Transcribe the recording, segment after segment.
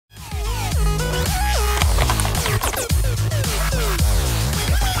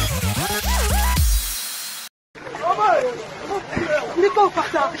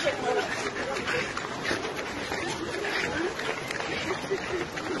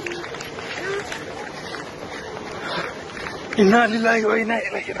Inna lillahi wa inna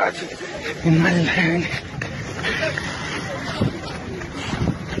ilaihi raji'un. Inna lillahi.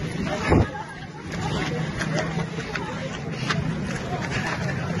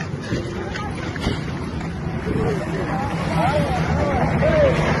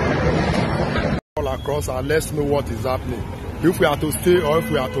 All across, and let's know what is happening. If we are to stay or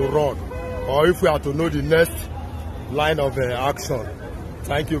if we are to run, or if we are to know the next line of action.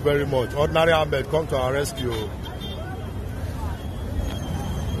 Thank you very much. Ordinary Ahmed, come to our rescue.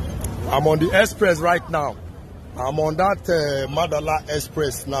 I'm on the express right now. I'm on that Madala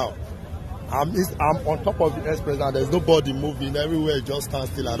Express now. I'm on top of the express and there's nobody moving. Everywhere just stand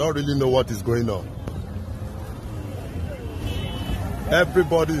still. I don't really know what is going on.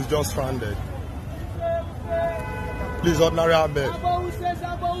 Everybody is just stranded. Please, Ordinary Ahmed,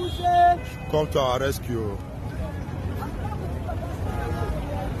 come to our rescue.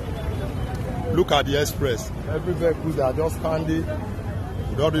 Look at the express. Every vehicle they are just standing.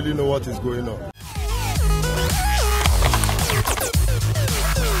 We don't really know what is going on.